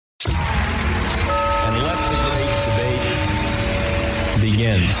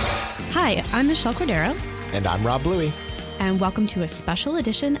begin. Hi, I'm Michelle Cordero. And I'm Rob Bluey. And welcome to a special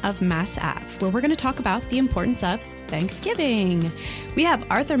edition of Mass Ave, where we're going to talk about the importance of Thanksgiving. We have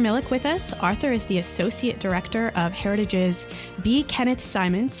Arthur Millick with us. Arthur is the Associate Director of Heritage's B. Kenneth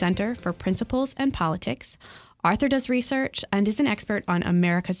Simon Center for Principles and Politics. Arthur does research and is an expert on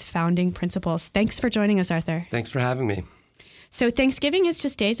America's founding principles. Thanks for joining us, Arthur. Thanks for having me. So Thanksgiving is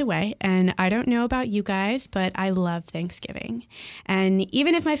just days away, and I don't know about you guys, but I love Thanksgiving. And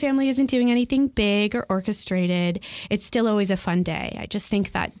even if my family isn't doing anything big or orchestrated, it's still always a fun day. I just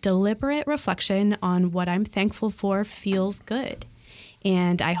think that deliberate reflection on what I'm thankful for feels good.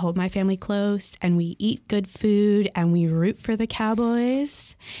 And I hold my family close, and we eat good food, and we root for the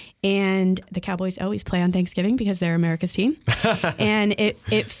Cowboys. And the Cowboys always play on Thanksgiving because they're America's team. And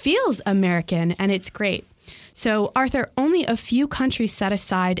it feels American, and it's great. So, Arthur, only a few countries set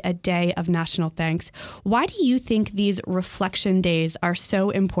aside a day of national thanks. Why do you think these reflection days are so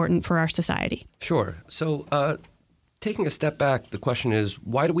important for our society? Sure. So, taking a step back, the question is,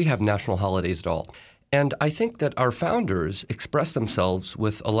 why do we have national holidays at all? And I think that our founders expressed themselves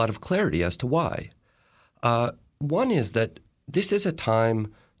with a lot of clarity as to why. One is that this is a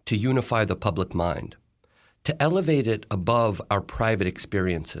time to unify the public mind, to elevate it above our private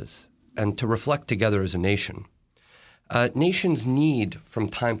experiences, and to reflect together as a nation. Nations need, from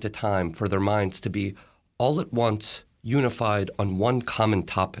time to time, for their minds to be all at once unified on one common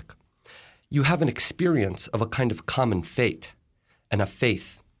topic. You have an experience of a kind of common fate and a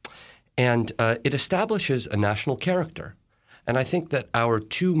faith, and it establishes a national character. And I think that our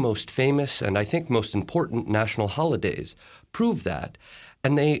two most famous and I think most important national holidays prove that,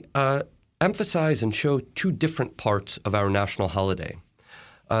 and they emphasize and show two different parts of our national holiday.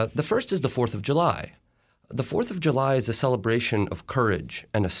 The first is the 4th of July. The 4th of July is a celebration of courage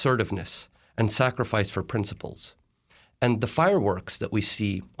and assertiveness and sacrifice for principles. And the fireworks that we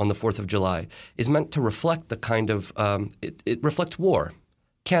see on the 4th of July is meant to reflect the kind of, it reflects war,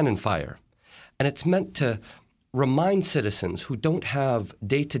 cannon fire. And it's meant to remind citizens who don't have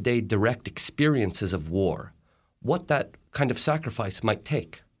day-to-day direct experiences of war what that kind of sacrifice might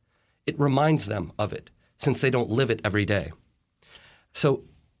take. It reminds them of it since they don't live it every day. So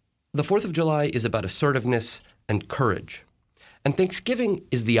the 4th of July is about assertiveness and courage. And Thanksgiving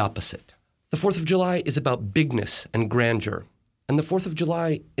is the opposite. The 4th of July is about bigness and grandeur. And the 4th of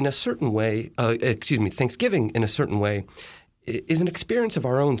July, in a certain way, Thanksgiving in a certain way, is an experience of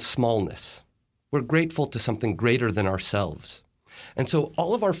our own smallness. We're grateful to something greater than ourselves. And so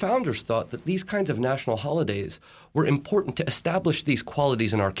all of our founders thought that these kinds of national holidays were important to establish these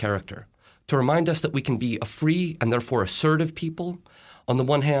qualities in our character, to remind us that we can be a free and therefore assertive people on the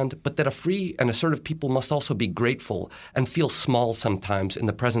one hand, but that a free and assertive people must also be grateful and feel small sometimes in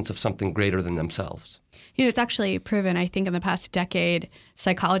the presence of something greater than themselves. You know, it's actually proven, I think, in the past decade,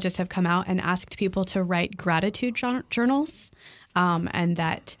 psychologists have come out and asked people to write gratitude journals. And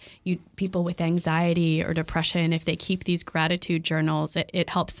that people with anxiety or depression, if they keep these gratitude journals, it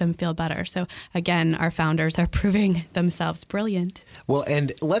helps them feel better. So again, our founders are proving themselves brilliant. Well,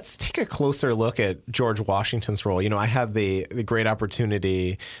 and let's take a closer look at George Washington's role. You know, I had the great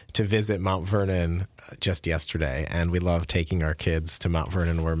opportunity to visit Mount Vernon just yesterday, and we love taking our kids to Mount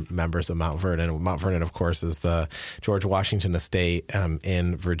Vernon. We're members of Mount Vernon. Mount Vernon, of course, is the George Washington estate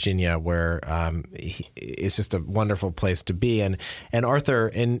in Virginia, where it's just a wonderful place to be. And Arthur,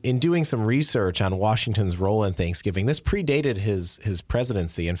 in doing some research on Washington's role in Thanksgiving, this predated his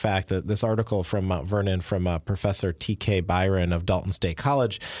presidency. In fact, this article from Mount Vernon from Professor T.K. Byron of Dalton State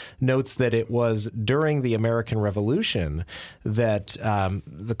College notes that it was during the American Revolution that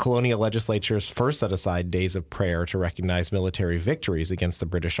the colonial legislatures first set aside days of prayer to recognize military victories against the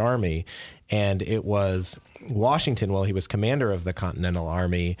British Army. And it was Washington, while he was commander of the Continental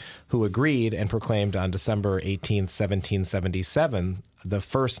Army, who agreed and proclaimed on December 18th, 1777, the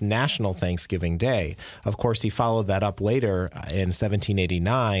first national Thanksgiving Day. Of course, he followed that up later in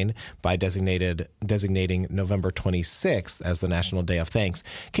 1789 by designating November 26th as the National Day of Thanks.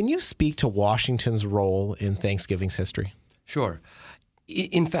 Can you speak to Washington's role in Thanksgiving's history? Sure.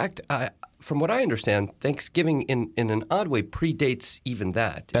 In fact, from what I understand, Thanksgiving in an odd way predates even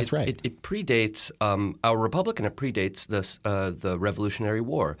that. That's right. It predates our republic, and it predates the Revolutionary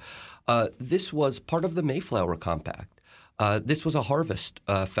War. This was part of the Mayflower Compact. This was a harvest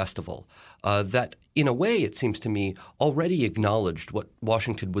festival that, in a way, it seems to me, already acknowledged what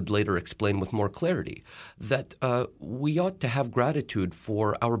Washington would later explain with more clarity, that we ought to have gratitude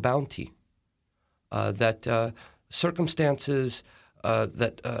for our bounty, that circumstances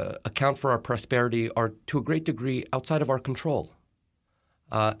that account for our prosperity are to a great degree outside of our control.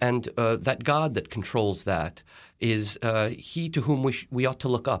 and that God that controls that is he to whom we ought to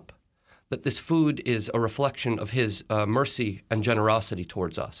look up, that this food is a reflection of his mercy and generosity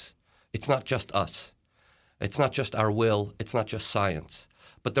towards us. It's not just us. It's not just our will. It's not just science.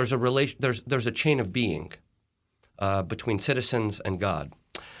 But there's a chain of being between citizens and God.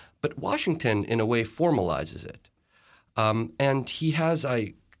 But Washington, in a way, formalizes it. And he has,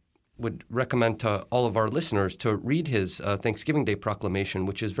 I would recommend to all of our listeners to read his Thanksgiving Day proclamation,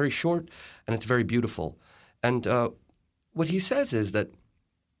 which is very short and it's very beautiful. And what he says is that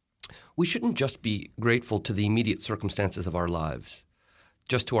we shouldn't just be grateful to the immediate circumstances of our lives,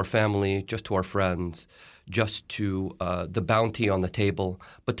 just to our family, just to our friends, just to the bounty on the table,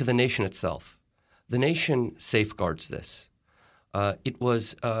 but to the nation itself. The nation safeguards this. It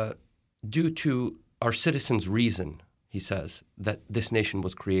was due to our citizens' reason, he says, that this nation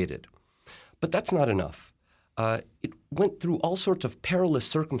was created. But that's not enough. It went through all sorts of perilous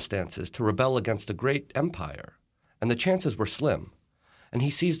circumstances to rebel against a great empire, and the chances were slim. And he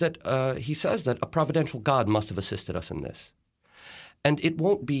says that a providential God must have assisted us in this. And it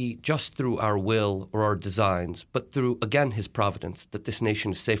won't be just through our will or our designs, but through, again, his providence that this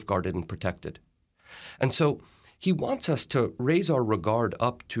nation is safeguarded and protected. And so he wants us to raise our regard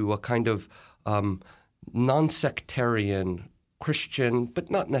up to a kind of non-sectarian Christian,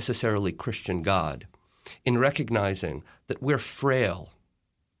 but not necessarily Christian God, in recognizing that we're frail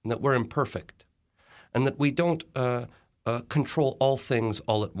and that we're imperfect and that we don't control all things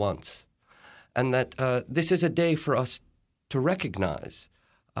all at once, and that this is a day for us to recognize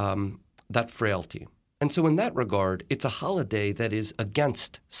that frailty. And so in that regard, it's a holiday that is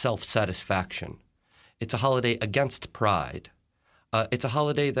against self-satisfaction. It's a holiday against pride. It's a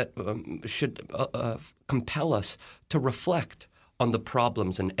holiday that should compel us to reflect on the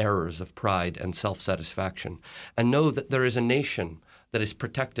problems and errors of pride and self-satisfaction and know that there is a nation that is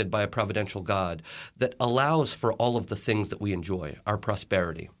protected by a providential God that allows for all of the things that we enjoy, our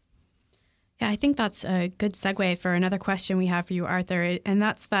prosperity. Yeah, I think that's a good segue for another question we have for you, Arthur, and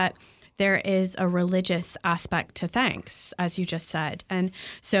that's that there is a religious aspect to thanks, as you just said. And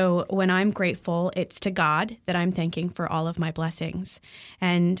so when I'm grateful, it's to God that I'm thanking for all of my blessings.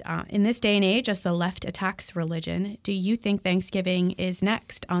 And in this day and age, as the left attacks religion, do you think Thanksgiving is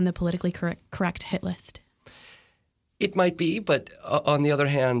next on the politically correct hit list? It might be, but on the other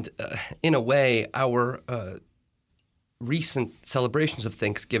hand, in a way, our recent celebrations of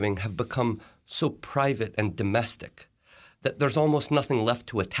Thanksgiving have become so private and domestic that there's almost nothing left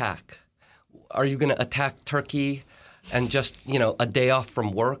to attack. Are you going to attack turkey and just, a day off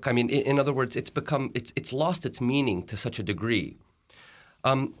from work? I mean, in other words, it's lost its meaning to such a degree.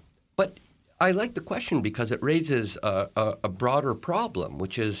 But I like the question because it raises a broader problem,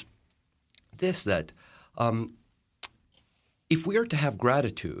 which is this, that if we are to have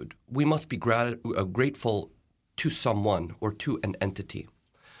gratitude, we must be grateful to someone or to an entity.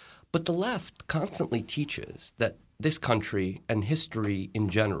 But the left constantly teaches that this country and history in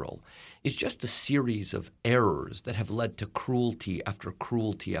general is just a series of errors that have led to cruelty after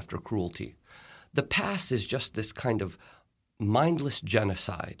cruelty after cruelty. The past is just this kind of mindless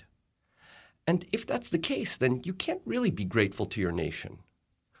genocide. And if that's the case, then you can't really be grateful to your nation.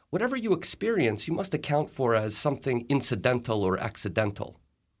 Whatever you experience, you must account for as something incidental or accidental.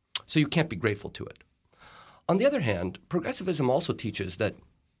 So you can't be grateful to it. On the other hand, progressivism also teaches that,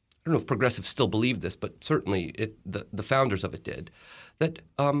 I don't know if progressives still believe this, but certainly the founders of it did, that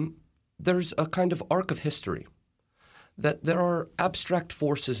there's a kind of arc of history, that there are abstract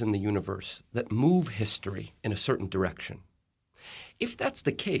forces in the universe that move history in a certain direction. If that's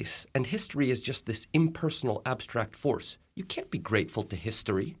the case, and history is just this impersonal abstract force, you can't be grateful to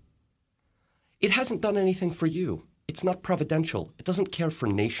history. It hasn't done anything for you. It's not providential. It doesn't care for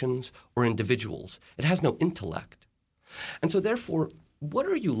nations or individuals. It has no intellect. And so therefore, what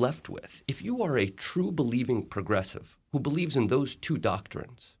are you left with if you are a true believing progressive who believes in those two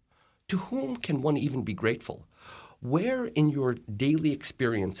doctrines? To whom can one even be grateful? Where in your daily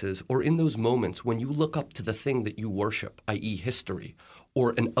experiences or in those moments when you look up to the thing that you worship, i.e. history,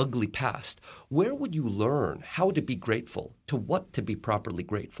 or an ugly past, where would you learn how to be grateful, to what to be properly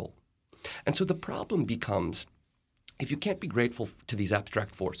grateful? And so the problem becomes, if you can't be grateful to these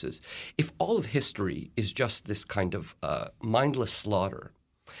abstract forces, if all of history is just this kind of mindless slaughter,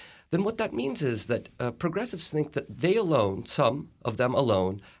 then what that means is that progressives think that they alone, some of them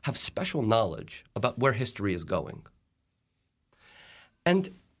alone, have special knowledge about where history is going.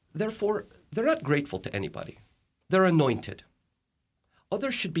 And therefore, they're not grateful to anybody. They're anointed.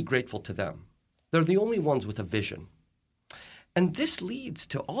 Others should be grateful to them. They're the only ones with a vision. And this leads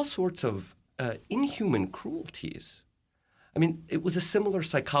to all sorts of inhuman cruelties. I mean, it was a similar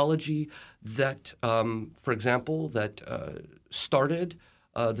psychology that, for example, that started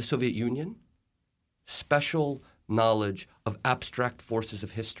the Soviet Union, special knowledge of abstract forces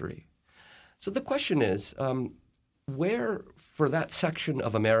of history. So the question is, where, for that section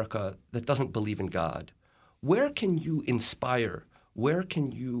of America that doesn't believe in God, where can you inspire, where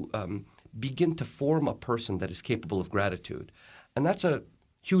can you begin to form a person that is capable of gratitude? And that's a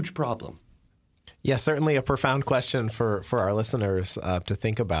huge problem. Yeah, certainly a profound question for our listeners to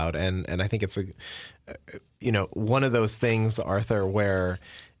think about. And I think it's one of those things, Arthur, where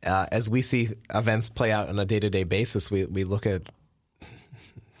as we see events play out on a day-to-day basis, we look at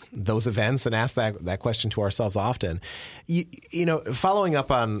those events and ask that question to ourselves often. Following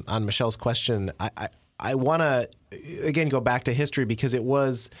up on Michelle's question, I want to, again, go back to history because it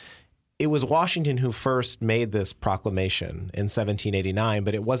was Washington who first made this proclamation in 1789,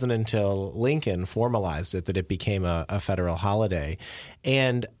 but it wasn't until Lincoln formalized it that it became a federal holiday.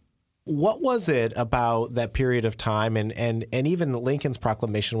 And what was it about that period of time and even Lincoln's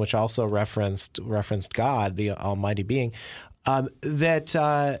proclamation, which also referenced God, the Almighty Being,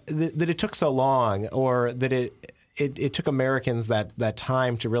 that it took so long, or that it took Americans that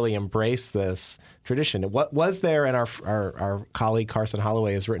time to really embrace this tradition? What was there, and our colleague Carson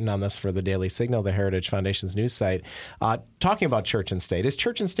Holloway has written on this for the Daily Signal, the Heritage Foundation's news site, talking about church and state. Is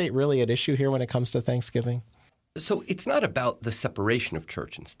church and state really at issue here when it comes to Thanksgiving? So it's not about the separation of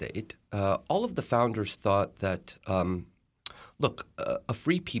church and state. All of the founders thought that, a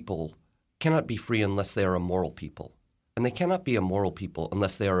free people cannot be free unless they are a moral people. And they cannot be a moral people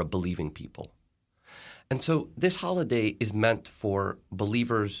unless they are a believing people. And so this holiday is meant for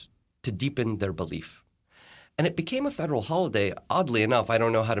believers to deepen their belief. And it became a federal holiday, oddly enough. I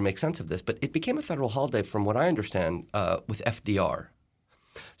don't know how to make sense of this, but it became a federal holiday, from what I understand, with FDR.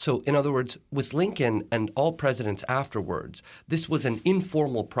 So in other words, with Lincoln and all presidents afterwards, this was an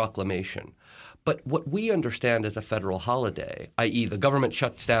informal proclamation. But what we understand as a federal holiday, i.e. the government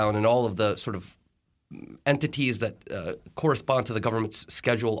shuts down and all of the sort of entities that correspond to the government's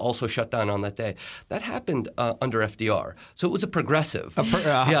schedule also shut down on that day. That happened under FDR. So it was a progressive.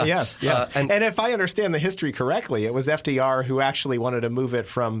 Yes. And if I understand the history correctly, it was FDR who actually wanted to move it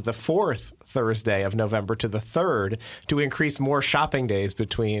from the fourth Thursday of November to the third to increase more shopping days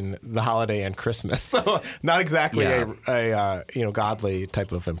between the holiday and Christmas. So not exactly a godly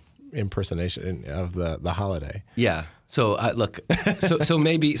type of impersonation of the holiday. Yeah. So so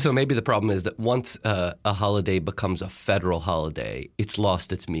maybe the problem is that once a holiday becomes a federal holiday, it's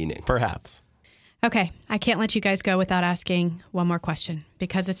lost its meaning. Perhaps. Okay, I can't let you guys go without asking one more question.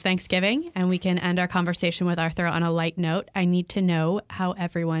 Because it's Thanksgiving and we can end our conversation with Arthur on a light note, I need to know how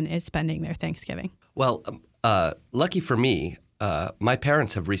everyone is spending their Thanksgiving. Well, lucky for me, my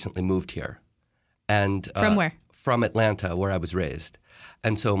parents have recently moved here. And from where? From Atlanta, where I was raised.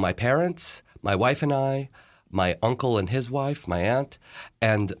 And so my parents, my wife and I, my uncle and his wife, my aunt,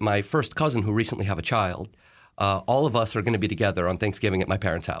 and my first cousin who recently have a child, all of us are going to be together on Thanksgiving at my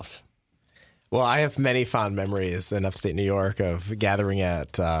parents' house. Well, I have many fond memories in upstate New York of gathering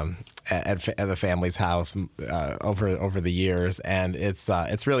at the family's house over the years, and it's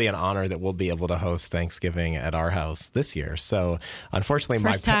really an honor that we'll be able to host Thanksgiving at our house this year. So, unfortunately,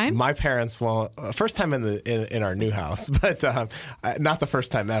 my parents won't. First time in our new house, but not the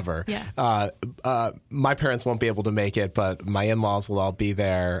first time ever. Yeah. My parents won't be able to make it, but my in-laws will all be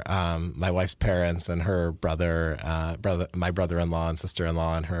there. My wife's parents and her brother, my brother-in-law and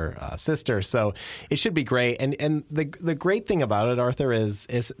sister-in-law and her sister. So it should be great. And the great thing about it, Arthur,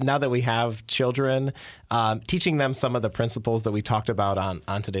 is now that we have children, teaching them some of the principles that we talked about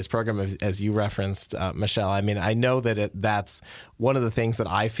on today's program, as you referenced, Michelle. I mean, I know that that's one of the things that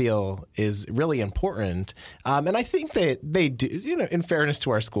I feel is really important. And I think that they do, in fairness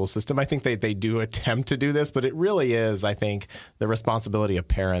to our school system, I think they do attempt to do this, but it really is, I think, the responsibility of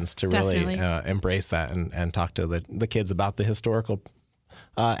parents to really embrace that and talk to the kids about the historical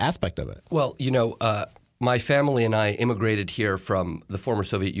aspect of it. Well, my family and I immigrated here from the former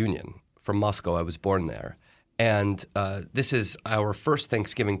Soviet Union, from Moscow. I was born there. And this is our first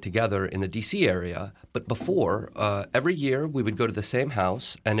Thanksgiving together in the D.C. area. But before, every year we would go to the same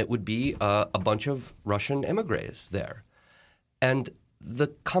house, and it would be a bunch of Russian emigres there. And the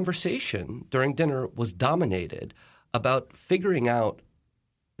conversation during dinner was dominated about figuring out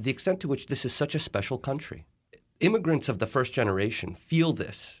the extent to which this is such a special country. Immigrants of the first generation feel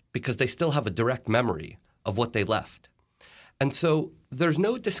this because they still have a direct memory of what they left. And so there's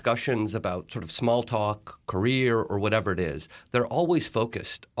no discussions about sort of small talk, career, or whatever it is. They're always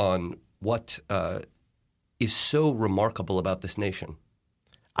focused on what is so remarkable about this nation.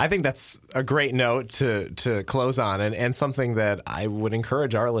 I think that's a great note to close on, and something that I would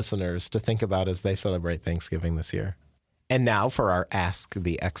encourage our listeners to think about as they celebrate Thanksgiving this year. And now for our Ask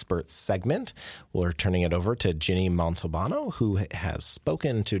the Experts segment, we're turning it over to Ginny Montalbano, who has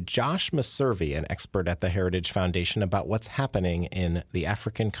spoken to Josh Meservey, an expert at the Heritage Foundation, about what's happening in the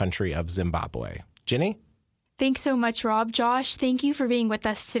African country of Zimbabwe. Ginny? Thanks so much, Rob. Josh, thank you for being with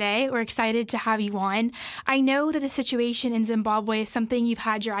us today. We're excited to have you on. I know that the situation in Zimbabwe is something you've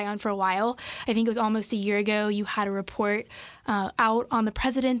had your eye on for a while. I think it was almost a year ago you had a report out on the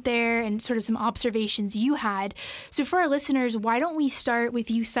president there and sort of some observations you had. So for our listeners, why don't we start with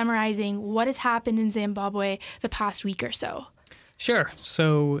you summarizing what has happened in Zimbabwe the past week or so? Sure.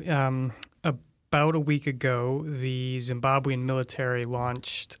 So about a week ago, the Zimbabwean military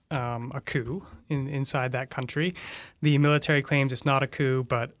launched a coup inside that country. The military claims it's not a coup,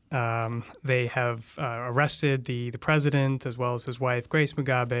 but they have arrested the president as well as his wife, Grace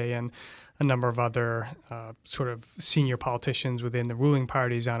Mugabe, and a number of other sort of senior politicians within the ruling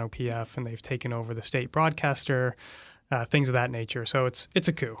party, ZANU-PF, and they've taken over the state broadcaster, things of that nature. So it's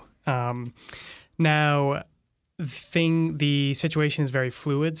a coup. Now, the situation is very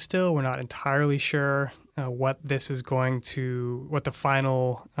fluid still. We're not entirely sure what the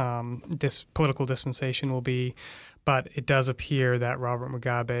final political dispensation will be. But it does appear that Robert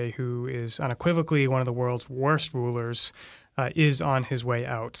Mugabe, who is unequivocally one of the world's worst rulers, is on his way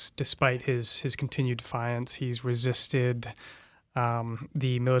out. Despite his continued defiance, he's resisted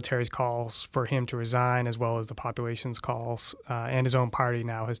the military's calls for him to resign, as well as the population's calls, and his own party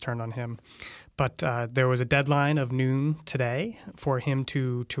now has turned on him. But there was a deadline of noon today for him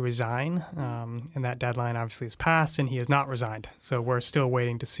to resign, and that deadline obviously has passed, and he has not resigned. So we're still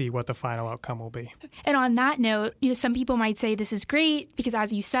waiting to see what the final outcome will be. And on that note, some people might say this is great because,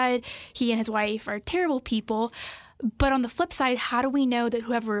 as you said, he and his wife are terrible people. But on the flip side, how do we know that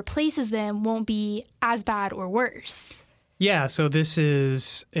whoever replaces them won't be as bad or worse? Yeah, so this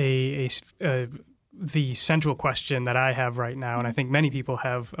is the central question that I have right now, and I think many people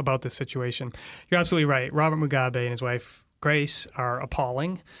have about this situation. You're absolutely right. Robert Mugabe and his wife, Grace, are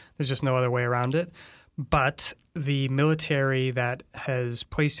appalling. There's just no other way around it. But the military that has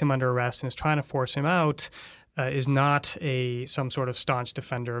placed him under arrest and is trying to force him out is not some sort of staunch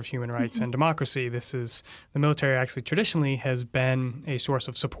defender of human rights and democracy. The military actually traditionally has been a source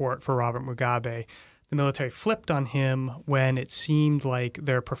of support for Robert Mugabe. The military flipped on him when it seemed like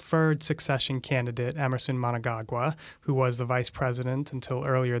their preferred succession candidate, Emmerson Mnangagwa, who was the vice president until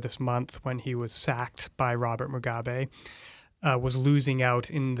earlier this month when he was sacked by Robert Mugabe, was losing out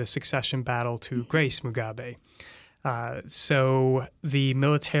in the succession battle to Grace Mugabe. So the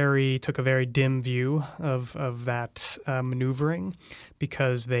military took a very dim view of that maneuvering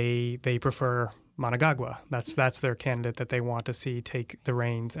because they prefer Mnangagwa. That's their candidate that they want to see take the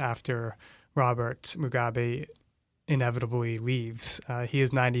reins after Robert Mugabe inevitably leaves. He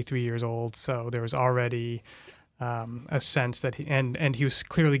is 93 years old, so there was already a sense that he was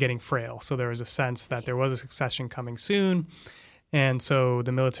clearly getting frail. So there was a sense that there was a succession coming soon, and so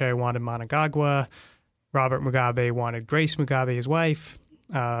the military wanted Mnangagwa. Robert Mugabe wanted Grace Mugabe, his wife.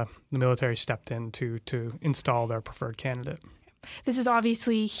 The military stepped in to install their preferred candidate. This is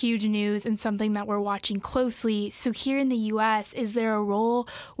obviously huge news and something that we're watching closely. So here in the U.S., is there a role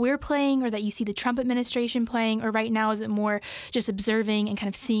we're playing or that you see the Trump administration playing? Or right now, is it more just observing and kind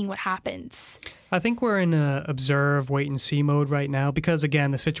of seeing what happens? I think we're in a observe, wait and see mode right now because,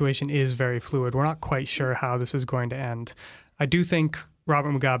 again, the situation is very fluid. We're not quite sure how this is going to end. I do think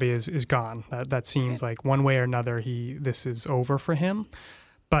Robert Mugabe is gone. That seems like one way or another this is over for him.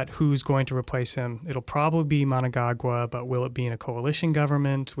 But who's going to replace him? It'll probably be Mnangagwa, but will it be in a coalition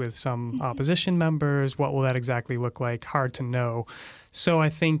government with some opposition members? What will that exactly look like? Hard to know. So I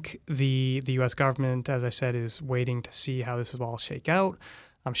think the U.S. government, as I said, is waiting to see how this will all shake out.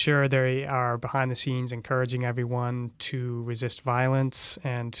 I'm sure they are behind the scenes encouraging everyone to resist violence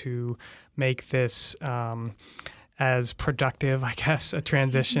and to make this as productive, I guess, a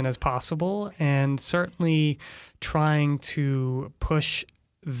transition as possible, and certainly trying to push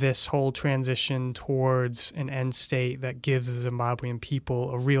this whole transition towards an end state that gives the Zimbabwean people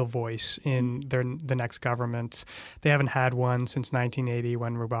a real voice in the next government. They haven't had one since 1980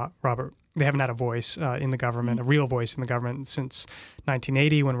 when they haven't had a voice in the government, a real voice in the government since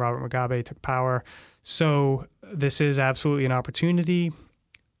 1980 when Robert Mugabe took power. So this is absolutely an opportunity,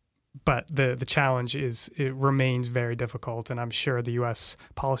 but the challenge it remains very difficult, and I'm sure the U.S.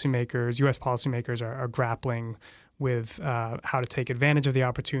 policymakers are grappling with how to take advantage of the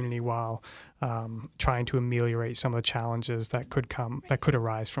opportunity while trying to ameliorate some of the challenges that could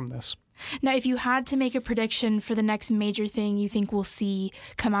arise from this. Now, if you had to make a prediction for the next major thing you think we'll see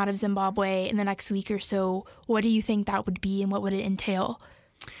come out of Zimbabwe in the next week or so, what do you think that would be and what would it entail?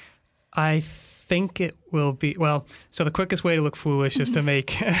 I think it will be, well, so the quickest way to look foolish is to make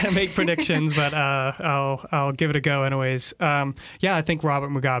predictions, but I'll give it a go anyways. I think Robert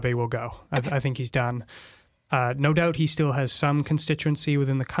Mugabe will go. I think he's done. No doubt he still has some constituency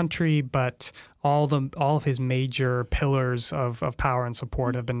within the country, but all of his major pillars of power and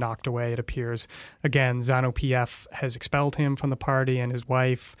support have been knocked away, it appears. Again, ZANU-PF has expelled him from the party and his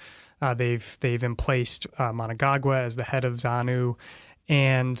wife. They've emplaced Mnangagwa as the head of ZANU,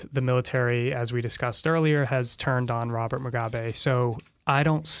 and the military, as we discussed earlier, has turned on Robert Mugabe. So I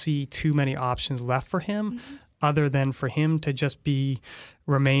don't see too many options left for him other than for him to just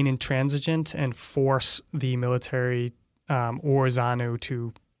remain intransigent and force the military or ZANU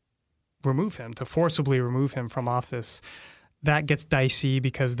to forcibly remove him from office. That gets dicey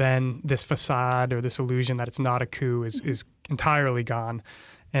because then this facade or this illusion that it's not a coup is entirely gone.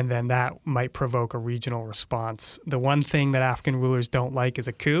 And then that might provoke a regional response. The one thing that African rulers don't like is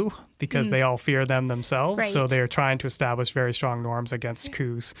a coup because they all fear them themselves. Right. So they are trying to establish very strong norms against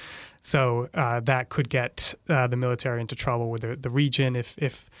coups. So that could get the military into trouble with the region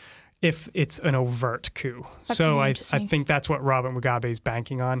if it's an overt coup. That's so really I interesting. think that's what Robert Mugabe is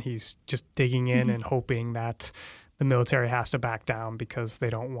banking on. He's just digging in and hoping that the military has to back down because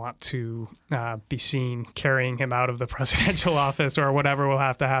they don't want to be seen carrying him out of the presidential office or whatever will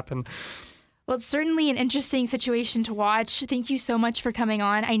have to happen. Well, it's certainly an interesting situation to watch. Thank you so much for coming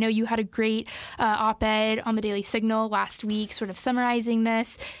on. I know you had a great op-ed on the Daily Signal last week sort of summarizing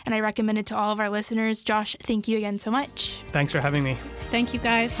this, and I recommend it to all of our listeners. Josh, thank you again so much. Thanks for having me. Thank you,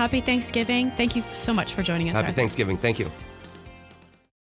 guys. Happy Thanksgiving. Thank you so much for joining us. Happy Thanksgiving. Thank you.